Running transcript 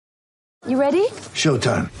You ready?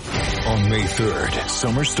 Showtime. On May 3rd,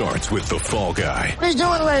 summer starts with The Fall Guy. Let's do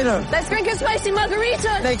it later. Let's drink a spicy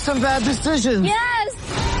margarita. Make some bad decisions.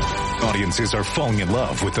 Yes! Audiences are falling in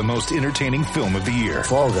love with the most entertaining film of the year.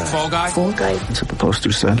 Fall Guy. Fall Guy? Fall Guy. That's what the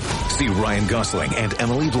poster said. See Ryan Gosling and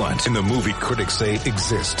Emily Blunt in the movie critics say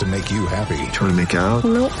exists to make you happy. Trying to make it out?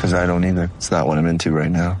 Nope. Because I don't either. It's not what I'm into right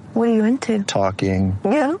now. What are you into? Talking.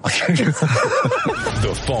 Yeah.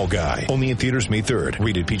 The Fall Guy. Only in theaters May 3rd.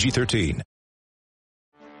 Rated PG-13.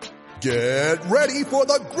 Get ready for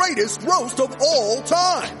the greatest roast of all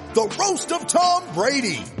time. The Roast of Tom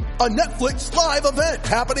Brady. A Netflix live event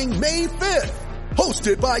happening May 5th.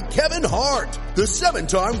 Hosted by Kevin Hart. The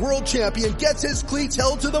 7-time world champion gets his cleats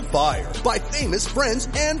held to the fire by famous friends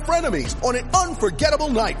and frenemies on an unforgettable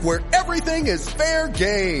night where everything is fair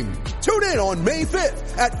game. Tune in on May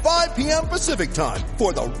 5th at 5 p.m. Pacific time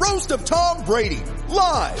for the Roast of Tom Brady.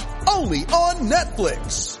 Live only on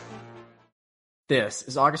Netflix. This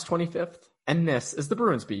is August 25th, and this is the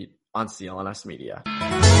Bruins Beat on CLNS Media.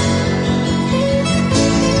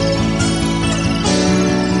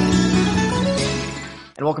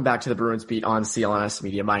 And welcome back to the Bruins Beat on CLNS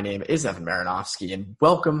Media. My name is Evan Marinofsky, and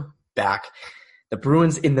welcome back. The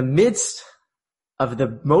Bruins in the midst of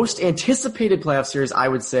the most anticipated playoff series, I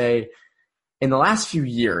would say, in the last few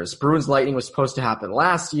years. Bruins-Lightning was supposed to happen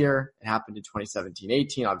last year. It happened in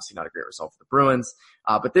 2017-18. Obviously not a great result for the Bruins.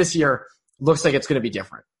 But this year, looks like it's going to be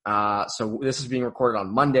different. So this is being recorded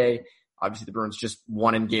on Monday. Obviously, the Bruins just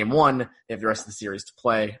won in Game 1. They have the rest of the series to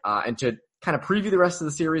play. And to kind of preview the rest of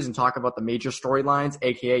the series and talk about the major storylines,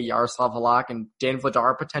 a.k.a. Jaroslav, Halak, and Dan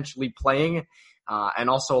Vladar potentially playing, and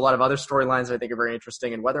also a lot of other storylines that I think are very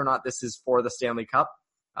interesting, and whether or not this is for the Stanley Cup,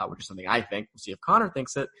 which is something I think. We'll see if Conor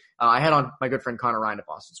thinks it. I had on my good friend Conor Ryan of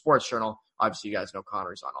Boston Sports Journal. Obviously, you guys know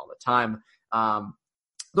Conor's on all the time.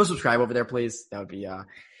 Go subscribe over there, please. That would be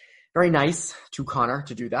very nice to Conor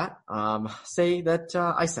to do that. Say that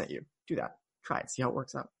I sent you. Do that. Try it. See how it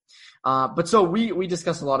works out. But so we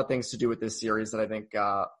discussed a lot of things to do with this series that I think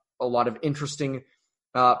a lot of interesting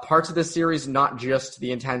parts of this series, not just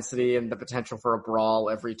the intensity and the potential for a brawl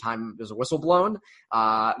every time there's a whistle blown.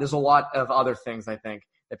 There's a lot of other things I think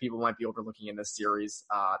that people might be overlooking in this series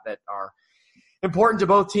that are important to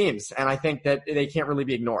both teams. And I think that they can't really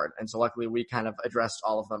be ignored. And so luckily we kind of addressed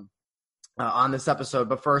all of them on this episode.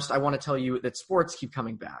 But first, I want to tell you that sports keep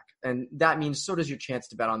coming back. And that means so does your chance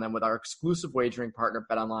to bet on them with our exclusive wagering partner,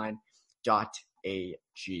 betonline.ag.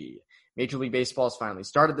 Major League Baseball has finally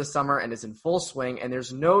started this summer and is in full swing, and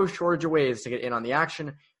there's no shortage of ways to get in on the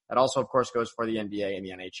action. That also, of course, goes for the NBA and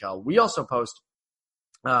the NHL. We also post,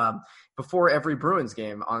 before every Bruins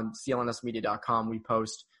game on clnsmedia.com, we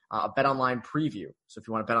post a BetOnline preview. So if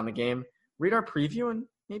you want to bet on the game, read our preview and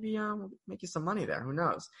maybe we'll make you some money there. Who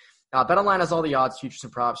knows? BetOnline has all the odds, futures,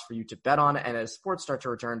 and props for you to bet on. And as sports start to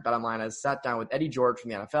return, BetOnline has sat down with Eddie George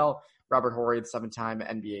from the NFL, Robert Horry, the 7-time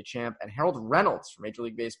NBA champ, and Harold Reynolds from Major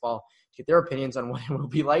League Baseball to get their opinions on what it will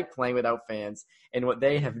be like playing without fans and what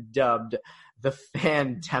they have dubbed the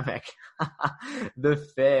Fandemic. The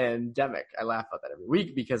Fandemic. I laugh about that every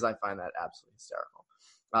week because I find that absolutely hysterical.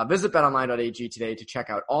 Visit betonline.ag today to check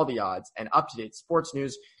out all the odds and up-to-date sports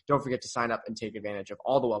news. Don't forget to sign up and take advantage of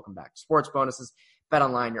all the welcome back to sports bonuses.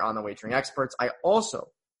 BetOnline, you're on the wagering experts. I also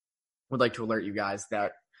would like to alert you guys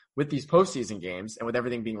that with these postseason games and with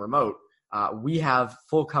everything being remote, we have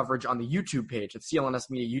full coverage on the YouTube page, at CLNS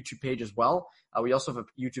Media YouTube page as well. We also have a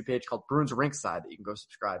YouTube page called Bruins Rinkside that you can go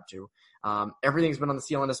subscribe to. Everything's been on the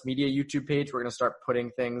CLNS Media YouTube page. We're going to start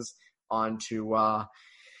putting things onto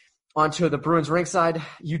the Bruins Rinkside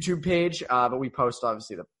YouTube page, but we post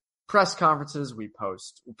obviously the press conferences. We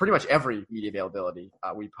post pretty much every media availability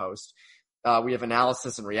we post. We have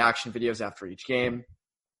analysis and reaction videos after each game.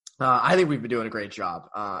 I think we've been doing a great job,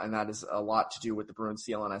 and that is a lot to do with the Bruins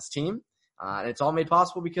CLNS team. And it's all made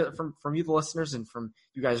possible because from you, the listeners, and from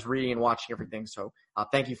you guys reading and watching everything. So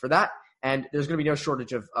thank you for that. And there's going to be no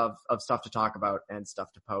shortage of stuff to talk about and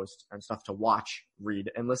stuff to post and stuff to watch, read,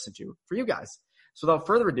 and listen to for you guys. So without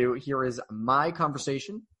further ado, here is my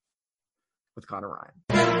conversation with Conor Ryan.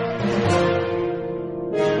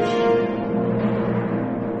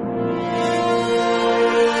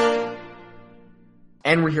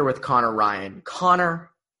 And we're here with Conor Ryan. Conor,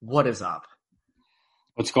 what is up?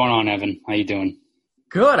 What's going on, Evan? How you doing?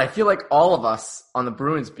 Good. I feel like all of us on the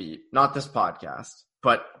Bruins beat, not this podcast,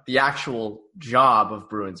 but the actual job of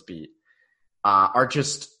Bruins beat, are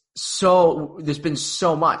just so, there's been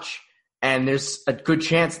so much, and there's a good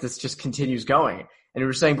chance this just continues going. And we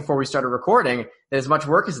were saying before we started recording that as much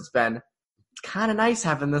work as it's been, it's kind of nice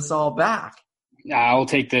having this all back. I'll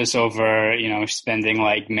take this over, spending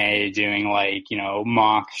like May doing like,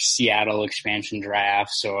 mock Seattle expansion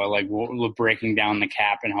drafts or like we're breaking down the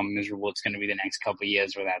cap and how miserable it's going to be the next couple of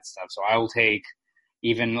years with that stuff. So I will take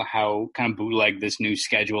even how kind of bootleg this new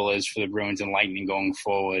schedule is for the Bruins and Lightning going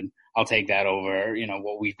forward. I'll take that over,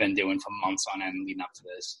 what we've been doing for months on end leading up to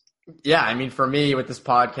this. Yeah, I mean, for me, with this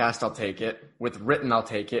podcast, I'll take it. With written, I'll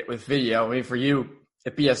take it. With video, I mean, for you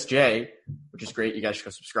at BSJ, which is great, you guys should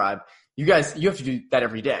go subscribe. You have to do that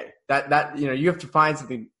every day. You have to find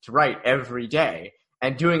something to write every day.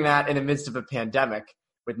 And doing that in the midst of a pandemic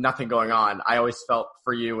with nothing going on, I always felt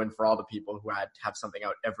for you and for all the people who had to have something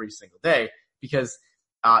out every single day because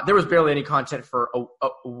there was barely any content for a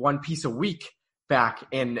one piece a week back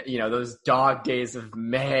in, those dog days of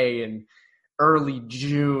May and early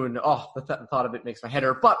June. Oh, the thought of it makes my head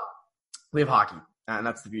hurt. But we have hockey, and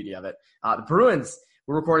that's the beauty of it. The Bruins,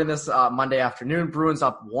 we're recording this Monday afternoon. Bruins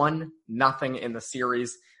up 1-0 in the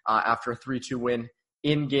series after a 3-2 win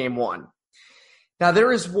in Game 1. Now,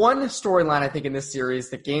 there is one storyline, I think, in this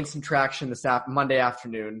series that gained some traction this Monday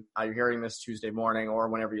afternoon. You're hearing this Tuesday morning or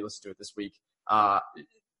whenever you listen to it this week.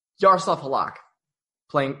 Jaroslav Halak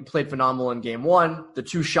played phenomenal in Game 1. The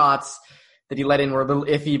two shots that he let in were a little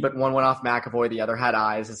iffy, but one went off McAvoy, the other had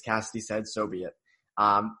eyes, as Cassidy said, so be it.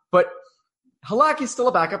 But Halak is still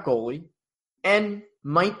a backup goalie and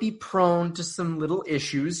might be prone to some little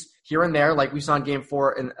issues here and there, like we saw in Game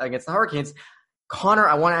 4 against the Hurricanes. Conor,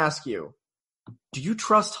 I want to ask you, do you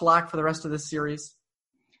trust Halak for the rest of this series?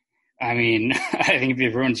 I mean, I think if the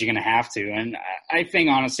Bruins, you're going to have to. And I think,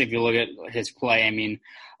 honestly, if you look at his play, I mean,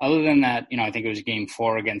 other than that, I think it was Game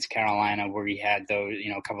 4 against Carolina where he had those,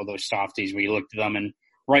 a couple of those softies where you looked at them and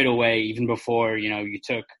right away, even before, you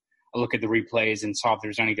took a look at the replays and saw if there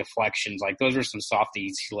was any deflections. Like, those were some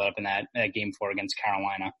softies he let up in that Game 4 against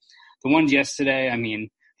Carolina. The ones yesterday, I mean,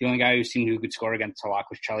 the only guy who seemed who could score against Halak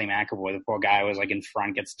was Charlie McAvoy. The poor guy was, like, in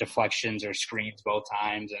front, gets deflections or screens both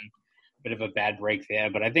times, and a bit of a bad break there.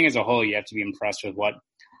 But I think as a whole, you have to be impressed with what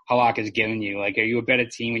Halak has given you. Like, are you a better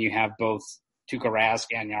team when you have both Tuukka Rask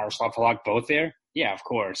and Jaroslav Halak both there? Yeah, of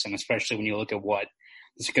course. And especially when you look at what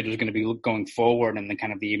the schedule is going to be going forward and the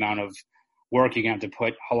kind of the amount of work you're going to have to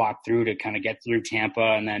put Halak through to kind of get through Tampa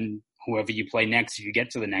and then whoever you play next if you get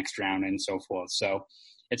to the next round and so forth. So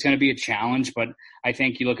it's going to be a challenge, but I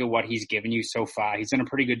think you look at what he's given you so far. He's done a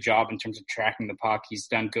pretty good job in terms of tracking the puck. He's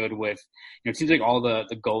done good with, it seems like all the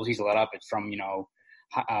goals he's let up, it's from,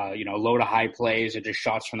 low to high plays or just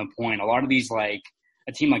shots from the point. A lot of these, like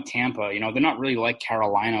a team like Tampa, they're not really like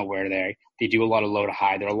Carolina where they do a lot of low to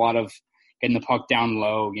high. They're a lot of getting the puck down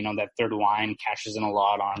low. That third line cashes in a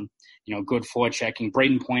lot on, good forechecking.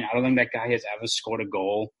 Braden Point, I don't think that guy has ever scored a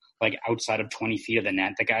goal like outside of 20 feet of the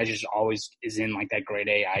net. The guy just always is in like that grade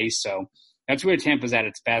A ice. So that's where Tampa's at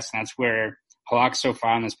its best. And that's where Halak so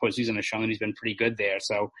far in this postseason has shown that he's been pretty good there.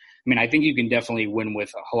 So, I mean, I think you can definitely win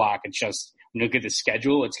with Halak. It's just, when you look at the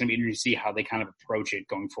schedule, it's going to be interesting to see how they kind of approach it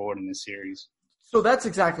going forward in this series. So that's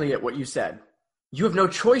exactly it, what you said. You have no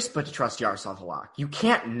choice but to trust Jaroslav Halak. You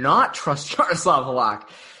can't not trust Jaroslav Halak.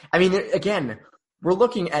 I mean, again, we're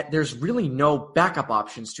looking at, there's really no backup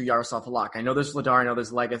options to Jaroslav Halak. I know there's Vladar, I know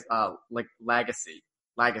there's Legacy,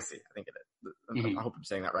 I think it is. Mm-hmm. I hope I'm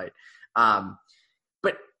saying that right.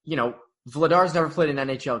 But, Vladar's never played an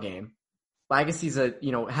NHL game. Legacy's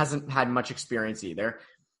hasn't had much experience either.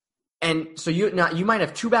 And so you might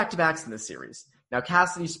have two back-to-backs in this series. Now,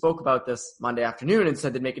 Cassidy spoke about this Monday afternoon and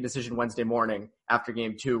said they'd make a decision Wednesday morning after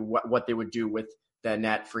Game 2, what they would do with the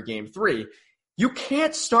net for Game 3. You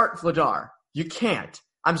can't start Vladar. You can't.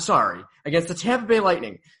 I'm sorry. Against the Tampa Bay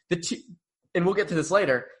Lightning, and we'll get to this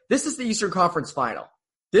later, this is the Eastern Conference Final.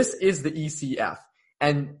 This is the ECF.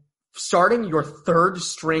 And starting your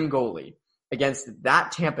third-string goalie against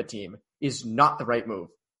that Tampa team is not the right move,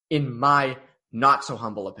 in my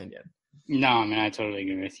not-so-humble opinion. No, I mean, I totally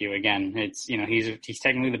agree with you. Again, it's, he's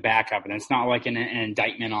technically the backup, and it's not like an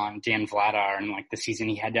indictment on Dan Vladar and like the season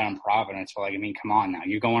he had down in Providence. But, come on now.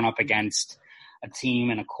 You're going up against a team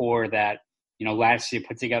and a core that, last year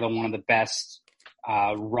put together one of the best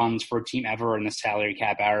runs for a team ever in the salary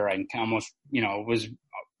cap era and almost, was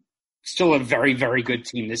still a very, very good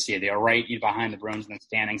team this year. They are right behind the Bruins in the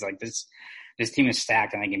standings. Like this team is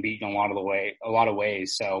stacked and they can beat you in a lot of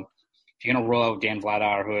ways. So if you're going to roll out Dan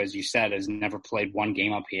Vladar, who, as you said, has never played one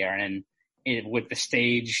game up here, and with the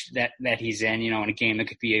stage that he's in, in a game that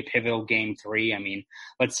could be a pivotal Game 3, I mean,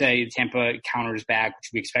 let's say Tampa counters back,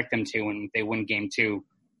 which we expect them to, and they win Game 2,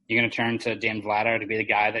 you're going to turn to Dan Vladar to be the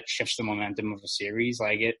guy that shifts the momentum of a series.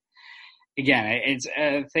 Again, it's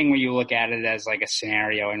a thing where you look at it as like a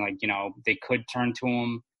scenario and they could turn to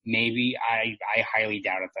him maybe. I highly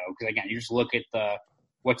doubt it, though, because, again, you just look at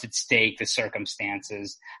what's at stake, the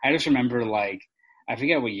circumstances. I just remember, like, I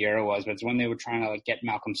forget what year it was, but it's when they were trying to, like, get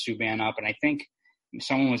Malcolm Subban up, and I think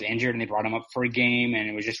someone was injured and they brought him up for a game, and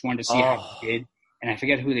it was just wanted to see how he did. And I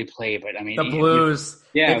forget who they played, but I mean, the Blues.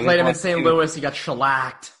 They played him in St. Louis. He got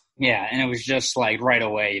shellacked. Yeah, and it was just like right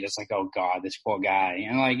away, just like, oh God, this poor guy.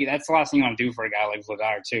 And like that's the last thing you want to do for a guy like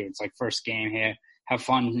Vladar too. It's like first game here, have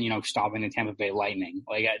fun, stopping the Tampa Bay Lightning,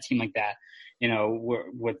 like a team like that,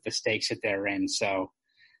 with the stakes that they're in. So,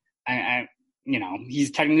 I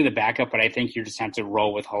he's technically the backup, but I think you just have to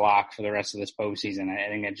roll with Halak for the rest of this postseason. I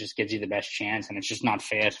think it just gives you the best chance, and it's just not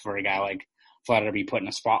fair for a guy like Vladar to be put in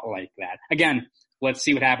a spot like that. Again, let's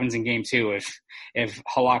see what happens in game 2. If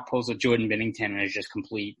Halak pulls a Jordan Binnington and is just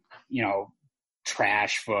complete,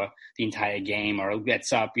 trash for the entire game, or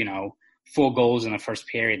gets up, 4 goals in the first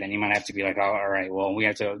period, then you might have to be like, oh, all right, well, we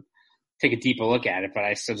have to take a deeper look at it. But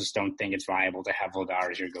I still just don't think it's viable to have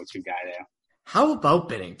Vladar as your go-to guy there. How about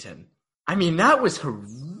Binnington? I mean, that was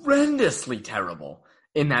horrendously terrible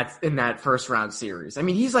in that first round series. I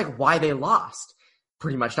mean, he's like why they lost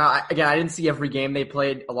pretty much. Now, again, I didn't see every game they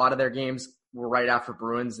played. A lot of their games were right after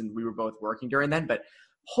Bruins, and we were both working during then. But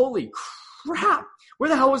holy crap, where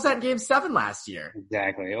the hell was that in Game 7 last year?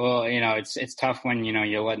 Exactly. Well, it's tough when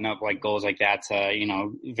you're letting up like goals like that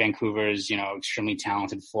to Vancouver's extremely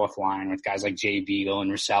talented fourth line with guys like Jay Beagle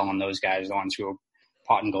and Roussel and those guys, the ones who are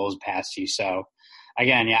potting goals past you. So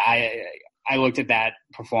again, yeah, I looked at that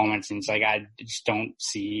performance and it's like I just don't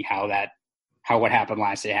see how what happened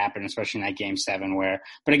last year happened, especially in that Game 7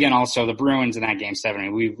 but again, also the Bruins in that Game 7, I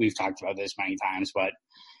mean, we've talked about this many times, but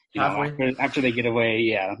after they get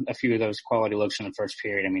away, a few of those quality looks in the first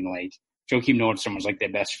period, I mean, like Joakim Nordstrom was like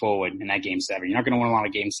their best forward in that Game 7. You're not going to win a lot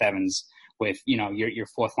of Game 7s with, your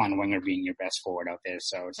fourth line winger being your best forward out there.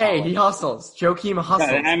 So he hustles. Joakim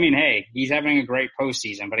hustles. I mean, hey, he's having a great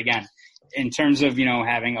postseason, but again, in terms of,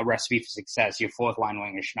 having a recipe for success, your fourth line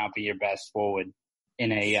winger should not be your best forward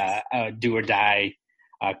in a do or die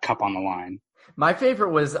cup on the line. My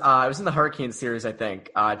favorite was it was in the Hurricane series, I think.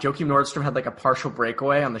 Joakim Nordstrom had like a partial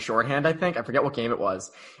breakaway on the shorthand, I think. I forget what game it was.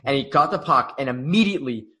 And he got the puck and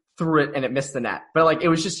immediately threw it and it missed the net. But like it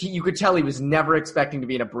was just you could tell he was never expecting to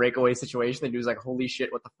be in a breakaway situation. And he was like, holy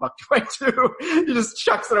shit, what the fuck do I do? He just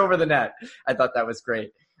chucks it over the net. I thought that was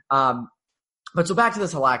great. But so back to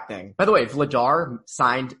this Halak thing. By the way, Vladar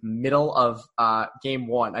signed middle of Game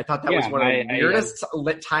 1. I thought that was one of the weirdest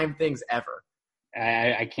time things ever.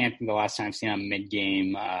 I can't think the last time I've seen a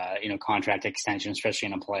mid-game, contract extension, especially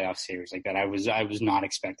in a playoff series like that. I was not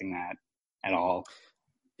expecting that at all.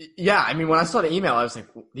 Yeah, I mean, when I saw the email, I was like,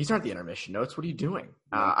 these aren't the intermission notes. What are you doing?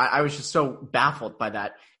 I was just so baffled by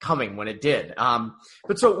that coming when it did.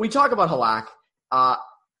 But so we talk about Halak.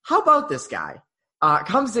 How about this guy?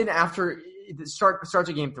 Comes in after starts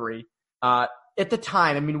of Game 3. At the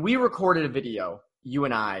time, I mean, we recorded a video, you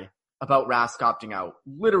and I, about Rask opting out,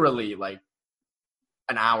 literally like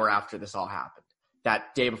an hour after this all happened,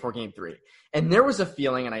 that day before Game 3. And there was a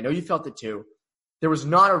feeling, and I know you felt it too, there was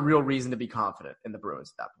not a real reason to be confident in the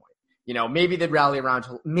Bruins at that point. Maybe they'd rally around.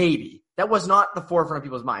 Maybe. That was not the forefront of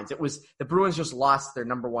people's minds. It was the Bruins just lost their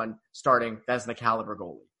number one starting Vezina caliber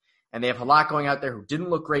goalie. And they have Halak going out there who didn't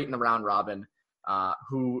look great in the round robin,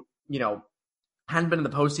 who, hadn't been in the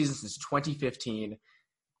postseason since 2015.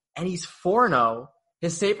 And he's 4-0.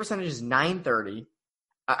 His save percentage is .930.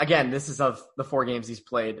 Again, this is of the 4 games he's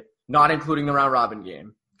played, not including the round robin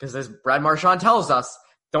game. Because as Brad Marchand tells us,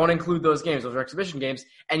 don't include those games. Those are exhibition games.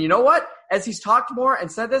 And you know what? As he's talked more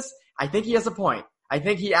and said this, I think he has a point. I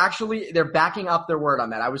think they're backing up their word on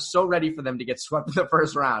that. I was so ready for them to get swept in the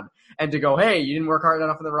first round and to go, hey, you didn't work hard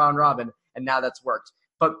enough in the round robin, and now that's worked.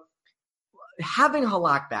 But having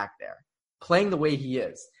Halak back there, playing the way he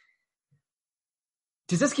is,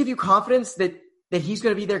 does this give you confidence that he's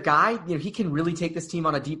going to be their guy? He can really take this team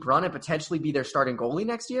on a deep run and potentially be their starting goalie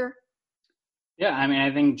next year? Yeah, I mean,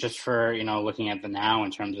 I think just for, looking at the now in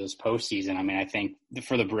terms of this postseason, I mean, I think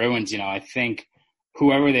for the Bruins, I think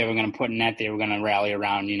whoever they were going to put in net, they were going to rally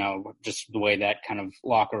around, just the way that kind of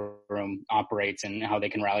locker room operates and how they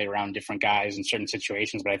can rally around different guys in certain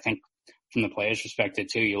situations. But I think from the players' perspective,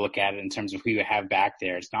 too, you look at it in terms of who you have back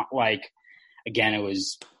there. It's not like, again, it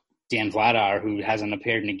was Dan Vladar who hasn't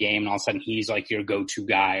appeared in a game and all of a sudden he's like your go-to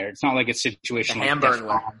guy. Or it's not like a situation like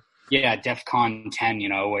DEFCON 10,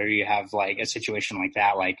 where you have like a situation like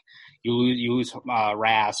that. Like you lose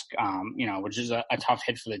Rask, which is a tough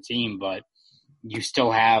hit for the team, but you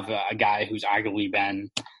still have a guy who's arguably been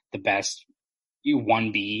the best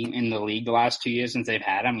 1B in the league the last 2 years since they've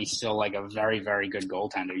had him. He's still like a very, very good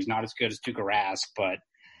goaltender. He's not as good as Tuukka Rask, but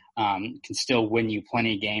can still win you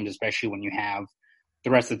plenty of games, especially when you have the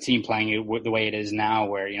rest of the team playing it the way it is now,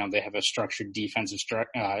 where, they have a structured defense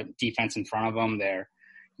in front of them. They're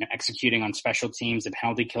executing on special teams. The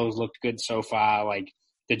penalty kills looked good so far. Like,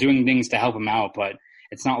 they're doing things to help him out, but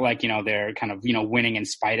it's not like, they're kind of, winning in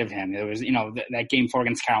spite of him. It was, that game 4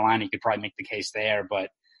 against Carolina, you could probably make the case there, but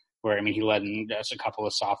where, he led in just a couple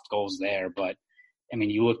of soft goals there. But,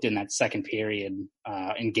 you looked in that second period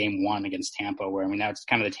in game 1 against Tampa, where, that's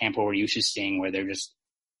kind of the Tampa we're used to seeing, where they're just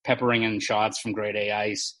peppering in shots from grade A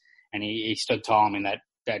ice, and he stood tall.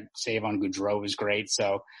 That save on Gaudreau was great.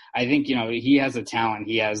 So I think, he has the talent.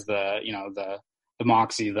 He has the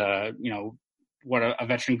moxie, what a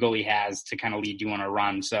veteran goalie has to kind of lead you on a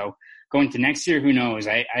run. So going to next year, who knows?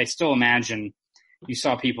 I still imagine you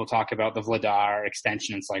saw people talk about the Vladar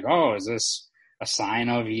extension. It's like, oh, is this a sign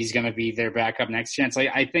of he's going to be their backup next year? It's like,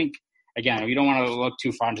 I think, again, we don't want to look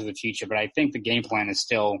too far into the future, but I think the game plan is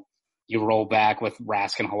still you roll back with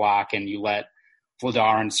Rask and Halak and you let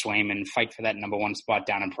Vladar and Swayman fight for that number 1 spot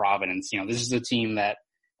down in Providence. This is a team that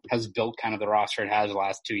has built kind of the roster it has the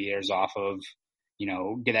last 2 years off of,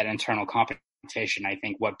 get that internal competition. I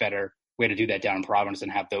think what better way to do that down in Providence than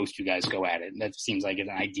have those two guys go at it. That seems like an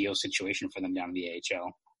ideal situation for them down in the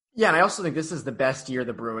AHL. Yeah, and I also think this is the best year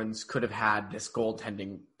the Bruins could have had this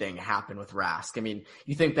goaltending thing happen with Rask.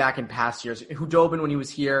 You think back in past years, Hudobin, when he was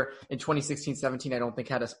here in 2016-17, I don't think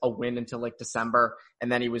had a win until like December,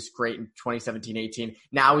 and then he was great in 2017-18.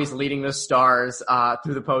 Now he's leading the Stars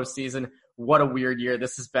through the postseason. What a weird year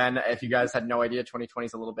this has been. If you guys had no idea, 2020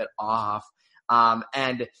 is a little bit off.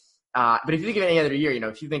 But if you think of any other year,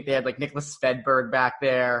 if you think they had like Nicholas Svedberg back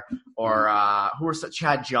there or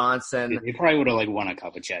Chad Johnson. They probably would have won a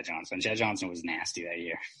cup with Chad Johnson. Chad Johnson was nasty that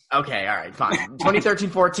year. Okay, all right, fine.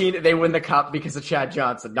 2013-14, they win the cup because of Chad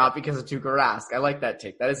Johnson, not because of Tuukka Rask. I like that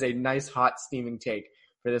take. That is a nice, hot, steaming take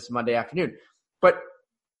for this Monday afternoon. But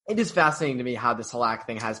it is fascinating to me how this Halak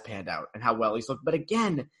thing has panned out and how well he's looked. But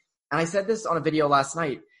again, and I said this on a video last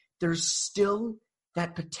night, there's still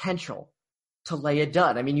that potential to lay a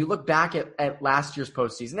dud. You look back at last year's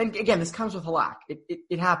postseason, and again, this comes with Halak.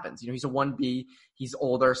 It happens. He's a 1B, he's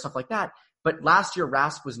older, stuff like that. But last year,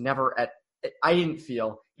 Rask was never I didn't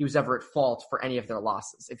feel he was ever at fault for any of their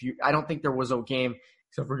losses. I don't think there was a game,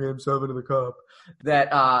 except for game 7 of the Cup,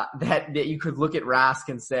 that you could look at Rask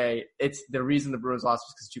and say, it's the reason the Bruins lost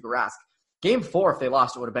was because of Tuukka Rask. Game 4, if they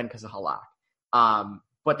lost, it would have been because of Halak.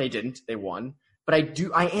 But they didn't. They won. But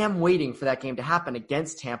I am waiting for that game to happen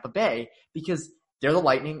against Tampa Bay because they're the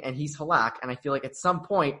Lightning and he's Halak. And I feel like at some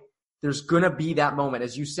point there's going to be that moment,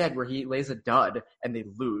 as you said, where he lays a dud and they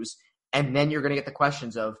lose. And then you're going to get the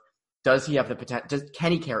questions of, does he have the potential?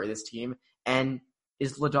 Can he carry this team? And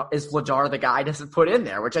is Vladar the guy to put in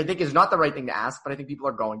there? Which I think is not the right thing to ask, but I think people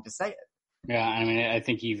are going to say it. Yeah, I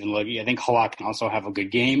think I think Halak can also have a good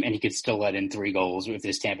game, and he could still let in 3 goals if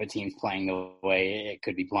this Tampa team's playing the way it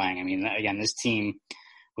could be playing. Again, this team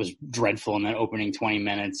was dreadful in that opening 20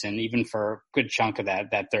 minutes, and even for a good chunk of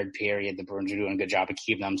that third period, the Bruins are doing a good job of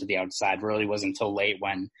keeping them to the outside. Really wasn't until late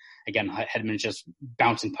when, again, Hedman's just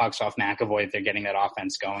bouncing pucks off McAvoy if they're getting that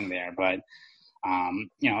offense going there. But, I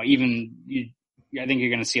think you're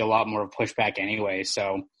going to see a lot more of pushback anyway,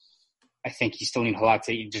 so I think you still need Halak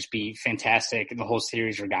to just be fantastic in the whole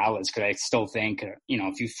series regardless, because I still think,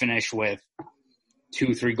 if you finish with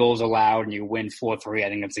 2-3 goals allowed and you win 4-3, I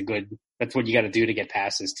think that's what you got to do to get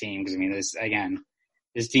past this team. Because,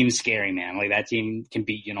 this team is scary, man. That team can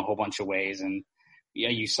beat you in a whole bunch of ways. And yeah,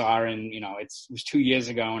 you saw, and it was 2 years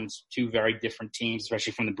ago and it's 2 very different teams,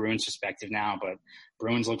 especially from the Bruins perspective now. But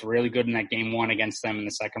Bruins looked really good in that game 1 against them in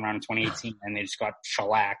the second round of 2018, and they just got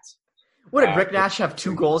shellacked. What, did Rick Nash have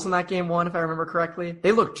 2 goals in that game 1, if I remember correctly?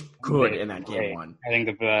 They looked good in that game 1. I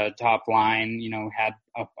think the top line, had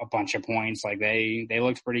a bunch of points. They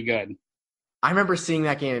looked pretty good. I remember seeing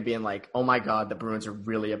that game and being like, oh my God, the Bruins are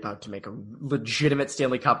really about to make a legitimate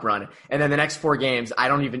Stanley Cup run. And then the next 4 games,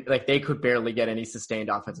 they could barely get any sustained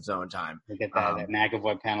offensive zone time. They get that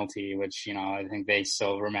McAvoy penalty, which, I think they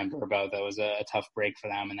still remember about. That was a tough break for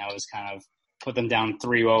them. And that was kind of put them down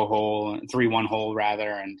 3-1 hole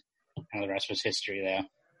rather. And the rest was history there.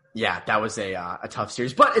 Yeah, that was a tough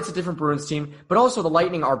series, but it's a different Bruins team. But also the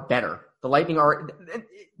Lightning are better.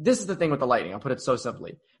 This is the thing with the Lightning. I'll put it so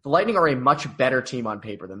simply. The Lightning are a much better team on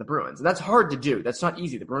paper than the Bruins. And that's hard to do. That's not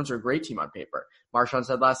easy. The Bruins are a great team on paper. Marchand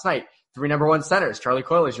said last night, 3 number 1 centers. Charlie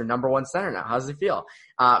Coyle is your number 1 center now. How does it feel?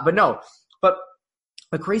 But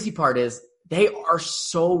the crazy part is they are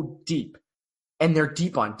so deep. And they're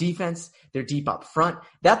deep on defense. They're deep up front.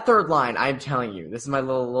 That third line, I'm telling you, this is my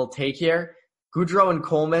little take here. Gaudreau and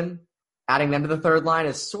Coleman adding them to the third line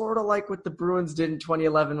is sort of like what the Bruins did in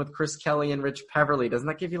 2011 with Chris Kelly and Rich Peverley. Doesn't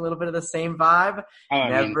that give you a little bit of the same vibe?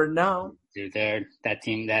 Never know. Dude, that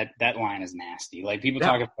team, that line is nasty. Like, people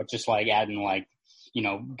talk about just like adding like,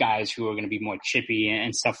 guys who are going to be more chippy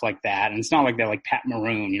and stuff like that. And it's not like they're like Pat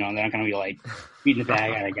Maroon, they're not going to be like beating the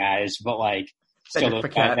bag out of guys, but like, still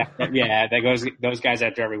those guys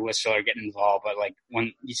after every whistle are getting involved. But like,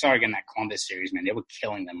 when you saw again that Columbus series, man, they were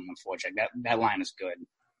killing them on the forecheck. That line is good.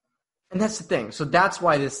 And that's the thing. So that's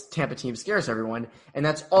why this Tampa team scares everyone. And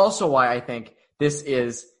that's also why I think this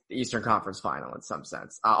is the Eastern Conference Final in some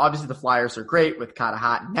sense. Obviously the Flyers are great with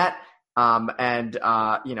Katahat and net.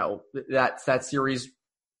 That series,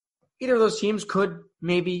 either of those teams could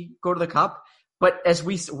maybe go to the Cup. But as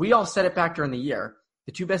we all said it back during the year,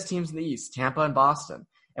 the two best teams in the East, Tampa and Boston.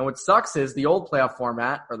 And what sucks is the old playoff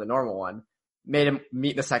format, or the normal one, made them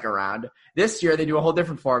meet in the second round. This year they do a whole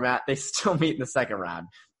different format. They still meet in the second round.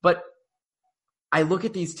 But I look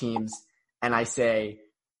at these teams and I say,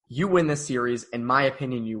 you win this series. In my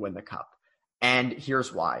opinion, you win the Cup. And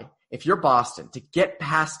here's why. If you're Boston, to get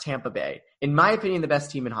past Tampa Bay, in my opinion, the best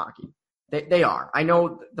team in hockey. They are. I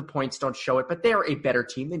know the points don't show it, but they are a better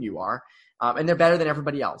team than you are. And they're better than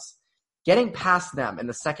everybody else. Getting past them in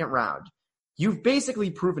the second round, you've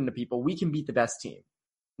basically proven to people we can beat the best team.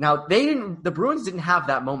 Now, the Bruins didn't have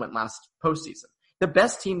that moment last postseason. The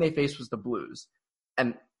best team they faced was the Blues,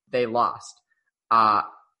 and they lost.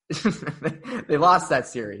 They lost that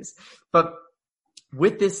series. But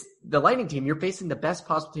with the Lightning team, you're facing the best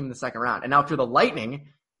possible team in the second round. And now if you're the Lightning,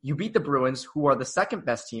 you beat the Bruins, who are the second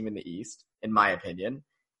best team in the East, in my opinion,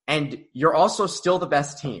 and you're also still the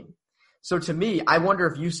best team. So to me, I wonder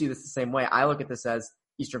if you see this the same way. I look at this as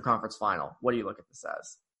Eastern Conference Final. What do you look at this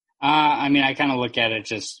as? I kind of look at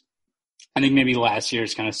it I think maybe last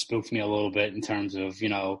year's kind of spooked me a little bit in terms of,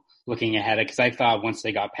 looking ahead. Because I thought once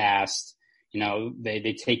they got past,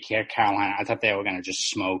 they take care of Carolina. I thought they were going to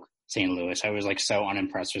just smoke St. Louis. I was like so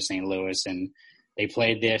unimpressed with St. Louis, and they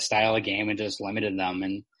played their style of game and just limited them.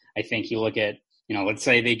 And I think you look at, let's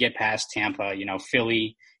say they get past Tampa,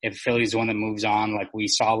 Philly, if Philly's the one that moves on, like we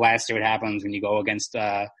saw last year, what happens when you go against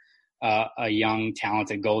a young,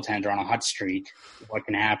 talented goaltender on a hot streak, what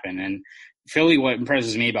can happen. And Philly, what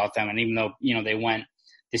impresses me about them, and even though,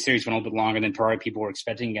 this series went a little bit longer than probably people were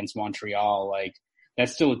expecting against Montreal, like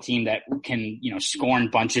that's still a team that can, score in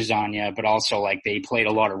bunches on you, but also like they played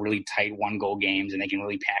a lot of really tight 1-goal games and they can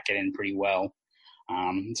really pack it in pretty well.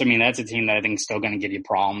 That's a team that I think is still going to give you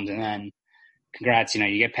problems. And then congrats,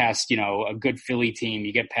 you get past, a good Philly team,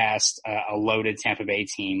 you get past a loaded Tampa Bay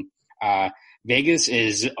team. Vegas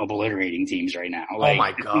is obliterating teams right now. Like, oh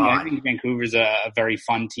my God. I think Vancouver's a very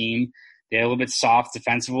fun team. They're a little bit soft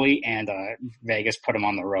defensively, and Vegas put them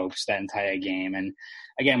on the ropes that entire game. And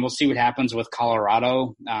again, we'll see what happens with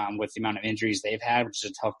Colorado with the amount of injuries they've had, which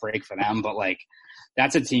is a tough break for them. But like,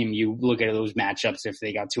 that's a team you look at those matchups. If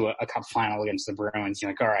they got to a Cup final against the Bruins,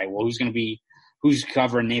 you're like, all right, well, who's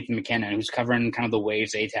covering Nathan McKinnon? Who's covering kind of the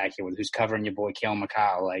waves they attack you with? Who's covering your boy Cale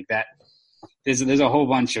McCall? Like that. There's a whole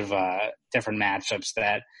bunch of different matchups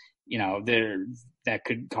that that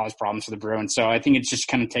could cause problems for the Bruins. So I think it's just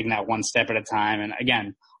kind of taking that one step at a time. And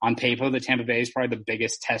again, on paper, the Tampa Bay is probably the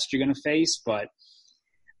biggest test you're going to face. But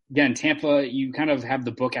again, Tampa, you kind of have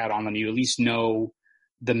the book out on them. You at least know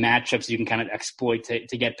the matchups you can kind of exploit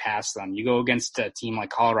to get past them. You go against a team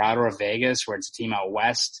like Colorado or Vegas, where it's a team out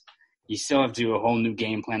west, you still have to do a whole new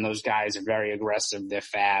game plan. Those guys are very aggressive. They're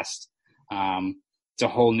fast. It's a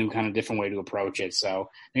whole new kind of different way to approach it. So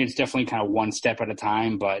I think it's definitely kind of one step at a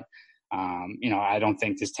time. But, I don't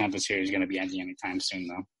think this Tampa series is going to be ending anytime soon,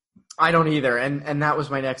 though. I don't either. And that was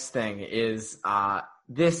my next thing is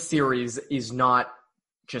this series is not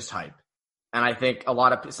just hype. And I think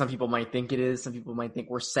some people might think it is. Some people might think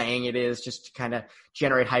we're saying it is just to kind of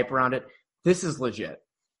generate hype around it. This is legit.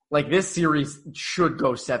 Like, this series should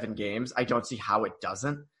go 7 games. I don't see how it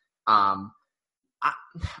doesn't.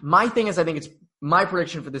 My thing is, I think my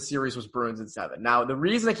prediction for this series was Bruins in 7. Now, the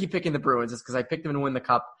reason I keep picking the Bruins is because I picked them to win the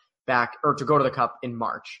Cup to go to the Cup in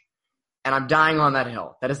March. And I'm dying on that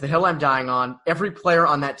hill. That is the hill I'm dying on. Every player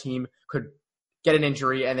on that team could get an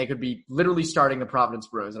injury, and they could be literally starting the Providence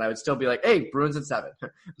Bruins. And I would still be like, hey, Bruins in 7,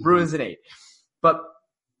 Bruins in 8. But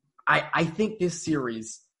I think this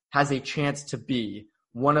series has a chance to be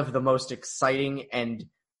one of the most exciting and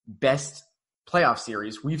best playoff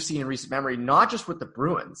series we've seen in recent memory, not just with the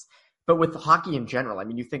Bruins, but with hockey in general. I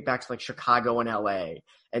mean, you think back to like Chicago and LA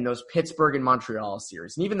and those Pittsburgh and Montreal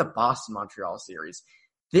series, and even the Boston-Montreal series.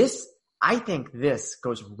 I think this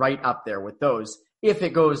goes right up there with those if it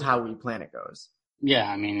goes how we plan it goes. Yeah,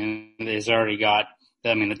 I mean, there's already got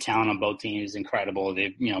the talent on both teams is incredible.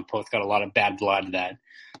 They've, both got a lot of bad blood that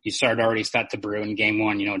you already start to brew in game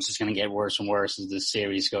one. It's just going to get worse and worse as the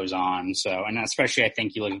series goes on. So, and especially I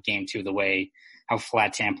think you look at game two, the way how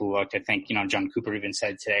flat Tampa looked. I think, John Cooper even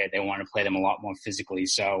said today they want to play them a lot more physically.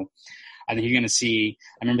 So I think you're going to see,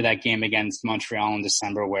 I remember that game against Montreal in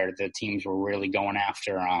December where the teams were really going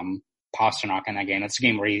after Pastrnak in that game. That's a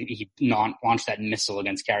game where he launched that missile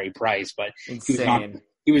against Carey Price, but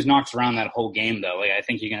he was knocked around that whole game though. I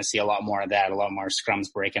think you're going to see a lot more of that, a lot more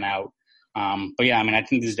scrums breaking out. But yeah, I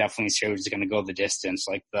think this is definitely a series that's going to go the distance.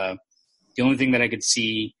 The only thing that I could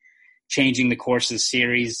see changing the course of the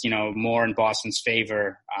series, more in Boston's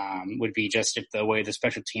favor, would be just if the way the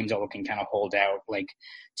special teams are looking kind of hold out.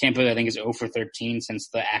 Tampa, I think, is 0 for 13 since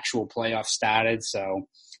the actual playoffs started. So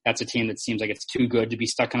that's a team that seems like it's too good to be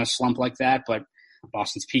stuck in a slump like that. But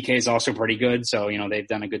Boston's PK is also pretty good. So, they've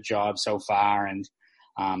done a good job so far. And,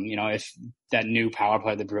 if that new power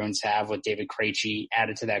play the Bruins have with David Krejci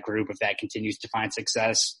added to that group, if that continues to find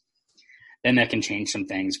success, then that can change some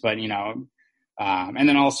things. But, and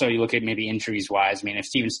then also you look at maybe injuries wise. If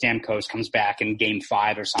Steven Stamkos comes back in game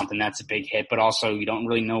 5 or something, that's a big hit. But also you don't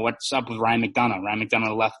really know what's up with Ryan McDonagh. Ryan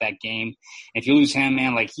McDonagh left that game. If you lose him,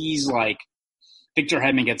 man, he's Victor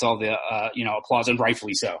Hedman gets all the, applause, and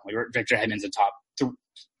rightfully so. Victor Hedman's a top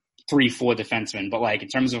 3-4 defenseman. But in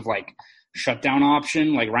terms of shutdown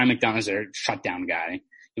option, Ryan McDonagh's a shutdown guy.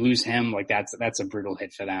 You lose him, that's a brutal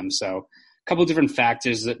hit for them. So a couple of different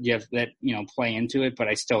factors that play into it, but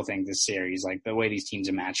I still think this series, the way these teams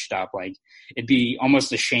are matched up, it'd be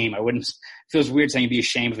almost a shame. It feels weird saying it'd be a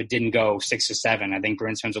shame if it didn't go 6 or 7. I think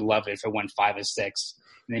Bruins fans would love it if it went 5 or 6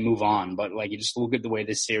 and they move on. But you just look at the way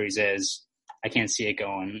this series is, I can't see it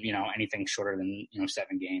going, anything shorter than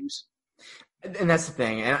 7 games. And that's the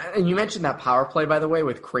thing. And you mentioned that power play, by the way,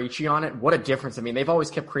 with Krejci on it. What a difference. They've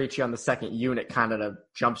always kept Krejci on the second unit kind of to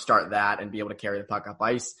jumpstart that and be able to carry the puck up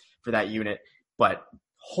ice for that unit. But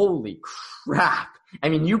holy crap.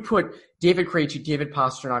 You put David Krejci, David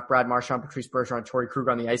Pastrnak, Brad Marchand, Patrice Bergeron, Torrey Krug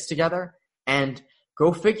on the ice together, and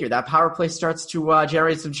go figure. That power play starts to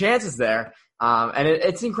generate some chances there. And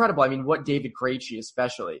it's incredible. What David Krejci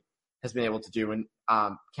especially has been able to do. And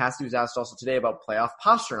Cassidy was asked also today about playoff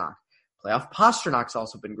Pastrnak. Playoff Pasternak's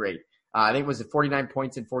also been great. I think it was 49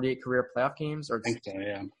 points in 48 career playoff games. I think so,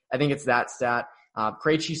 yeah. I think it's that stat.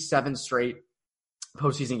 Krejci 7 straight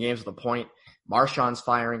postseason games with a point. Marchand's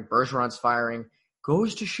firing. Bergeron's firing.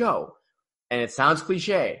 Goes to show, and it sounds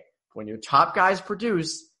cliche, when your top guys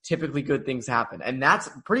produce, typically good things happen. And that's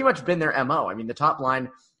pretty much been their MO. The top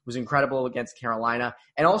line was incredible against Carolina.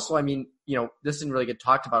 And also, this didn't really get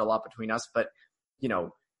talked about a lot between us, but,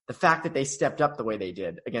 the fact that they stepped up the way they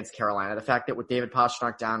did against Carolina, the fact that with David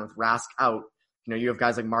Pastrnak down, with Rask out, you have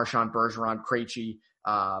guys like Marchand, Bergeron, Krejci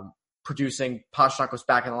producing. Pastrnak was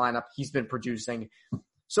back in the lineup. He's been producing.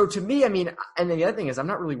 So to me, and then the other thing is I'm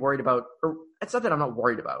not really worried about, or it's not that I'm not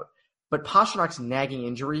worried about, but Pasternak's nagging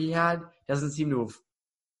injury he had doesn't seem to have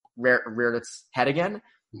reared its head again.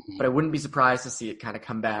 Mm-hmm. But I wouldn't be surprised to see it kind of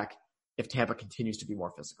come back if Tampa continues to be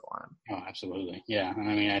more physical on him. Oh, absolutely. Yeah.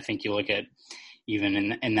 I think you look at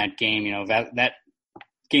even in that game, that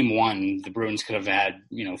game 1, the Bruins could have had,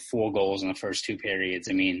 4 goals in the first 2 periods.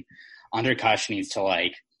 Andre Kosh needs to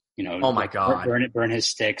oh my God, burn his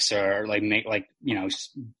sticks or make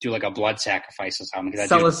do a blood sacrifice or something.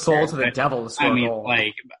 Sell his soul to the devil to score a goal.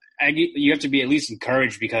 You have to be at least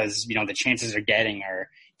encouraged because, the chances are getting, or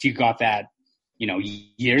if you got that,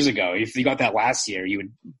 years ago, if you got that last year, you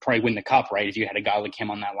would probably win the cup, right? If you had a guy like him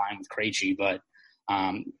on that line with Krejci, but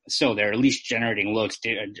so they're at least generating looks.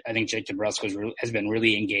 I think Jake DeBrusk has been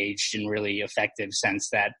really engaged and really effective since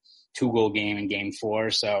that 2-goal game in game 4.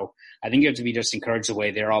 So I think you have to be just encouraged the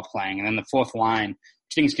way they're all playing. And then the fourth line,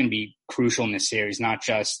 I think is going to be crucial in this series, not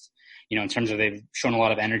just, in terms of they've shown a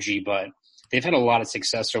lot of energy, but they've had a lot of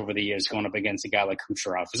success over the years going up against a guy like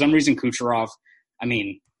Kucherov. For some reason, Kucherov, I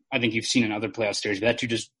think you've seen in other playoff series, but that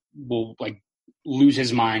dude just will lose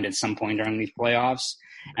his mind at some point during these playoffs.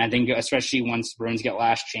 And I think especially once the Bruins get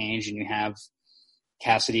last change and you have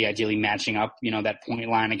Cassidy ideally matching up, that point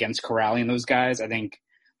line against Corrali and those guys, I think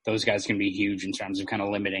those guys can be huge in terms of kind of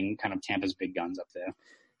limiting kind of Tampa's big guns up there.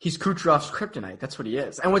 He's Kucherov's kryptonite. That's what he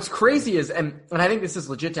is. And what's crazy is, and I think this is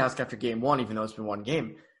legit to ask after game 1, even though it's been 1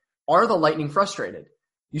 game, are the Lightning frustrated?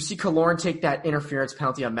 You see Killorn take that interference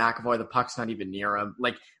penalty on McAvoy. The puck's not even near him.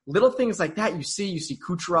 Little things like that you see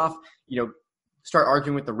Kucherov, start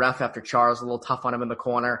arguing with the ref after Charles, a little tough on him in the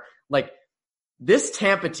corner. This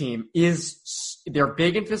Tampa team they're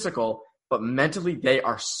big and physical, but mentally they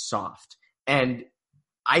are soft. And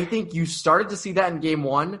I think you started to see that in game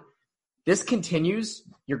 1. this continues,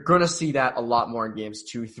 you're going to see that a lot more in games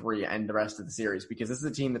 2, 3, and the rest of the series, because this is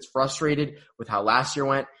a team that's frustrated with how last year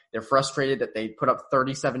went. They're frustrated that they put up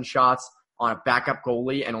 37 shots on a backup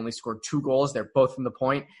goalie and only scored 2 goals. They're both from the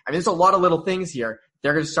point. I mean, there's a lot of little things here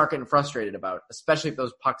they're going to start getting frustrated about, especially if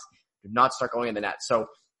those pucks do not start going in the net. So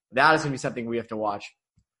that is going to be something we have to watch.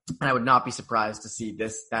 And I would not be surprised to see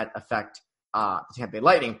that affect the Tampa Bay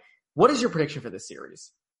Lightning. What is your prediction for this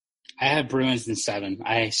series? I had Bruins in 7.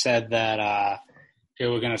 I said that they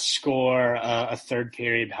were going to score a third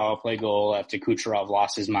period power play goal after Kucherov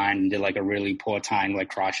lost his mind and did like a really poor time, like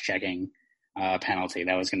cross-checking penalty.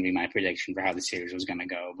 That was going to be my prediction for how the series was going to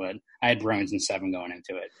go. But I had Bruins in 7 going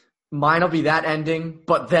into it. Mine will be that ending,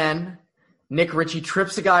 but then Nick Ritchie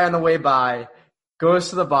trips a guy on the way by,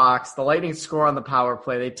 goes to the box, the Lightning score on the power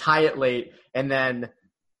play, they tie it late, and then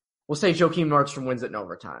we'll say Joakim Nordstrom wins it in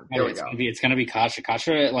overtime. There we go. It's going to be Kasha.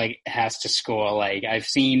 Kasha, has to score. I've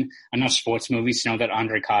seen enough sports movies to know that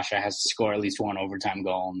Andre Kasha has to score at least one overtime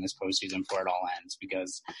goal in this postseason before it all ends,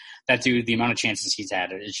 because that dude, the amount of chances he's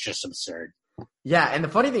had, it's just absurd. Yeah, and the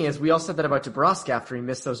funny thing is, we all said that about DeBrusk after he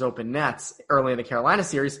missed those open nets early in the Carolina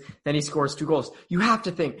series. Then he scores 2 goals. You have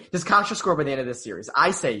to think, does Kasha score by the end of this series?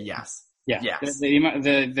 I say yes. Yeah. Yes.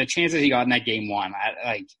 The chances he got in that game 1,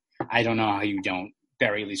 I don't know how you don't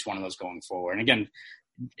bury at least one of those going forward. And again,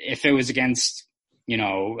 if it was against,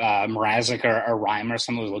 Mrazek or Reimer,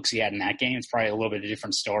 some of those looks he had in that game, it's probably a little bit of a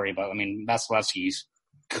different story. But, Vasilevsky's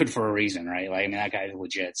good for a reason, right? That guy's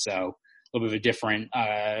legit. So a little bit of a different,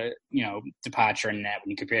 departure in that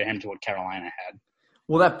when you compare him to what Carolina had.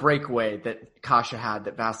 Well, that breakaway that Kasha had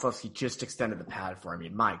that Vasilevsky just extended the pad for,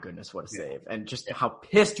 my goodness, what a save. And just how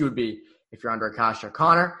pissed you would be if you're under Kasha.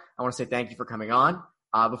 Connor, I want to say thank you for coming on.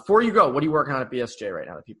 Before you go, what are you working on at BSJ right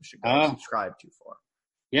now that people should go subscribe to for?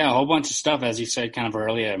 Yeah, a whole bunch of stuff, as you said kind of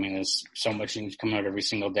earlier. There's so much things coming out every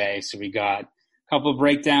single day. So we got a couple of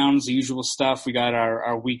breakdowns, the usual stuff. We got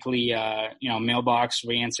our weekly, mailbox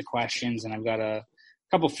where we answer questions. And I've got a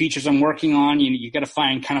couple of features I'm working on. You got to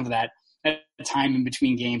find kind of that time in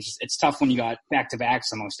between games. It's tough when you got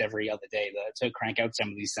back-to-backs almost every other day to crank out some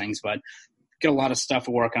of these things. But get a lot of stuff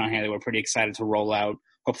we're working on here that we're pretty excited to roll out,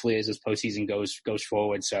 hopefully as this postseason goes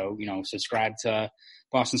forward. So, subscribe to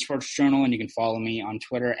Boston Sports Journal, and you can follow me on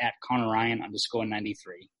Twitter at ConnorRyan_93.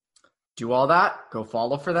 Do all that. Go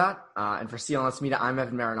follow for that. And for CLNS Media, I'm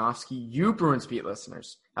Evan Marinofsky. You Bruins Beat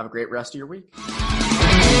listeners, have a great rest of your week.